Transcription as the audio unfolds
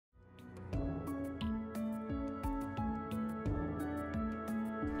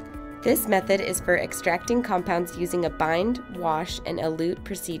This method is for extracting compounds using a bind, wash, and elute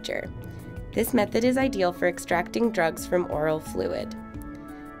procedure. This method is ideal for extracting drugs from oral fluid.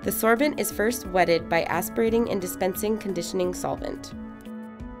 The sorbent is first wetted by aspirating and dispensing conditioning solvent.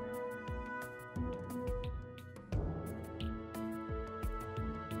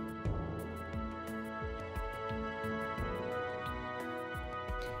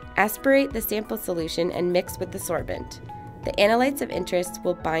 Aspirate the sample solution and mix with the sorbent. The analytes of interest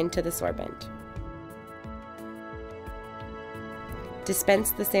will bind to the sorbent.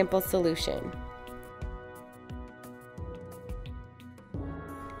 Dispense the sample solution.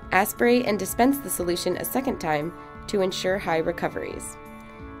 Aspirate and dispense the solution a second time to ensure high recoveries.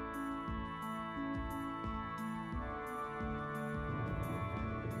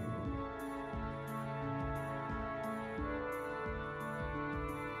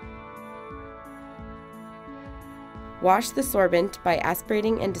 Wash the sorbent by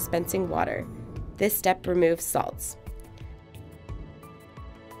aspirating and dispensing water. This step removes salts.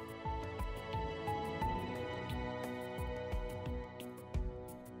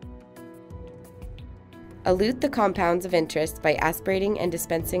 Elute the compounds of interest by aspirating and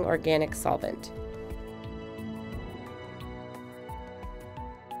dispensing organic solvent.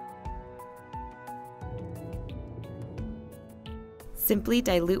 Simply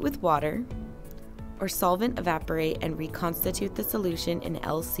dilute with water or solvent evaporate and reconstitute the solution in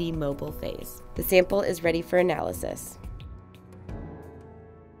LC mobile phase. The sample is ready for analysis.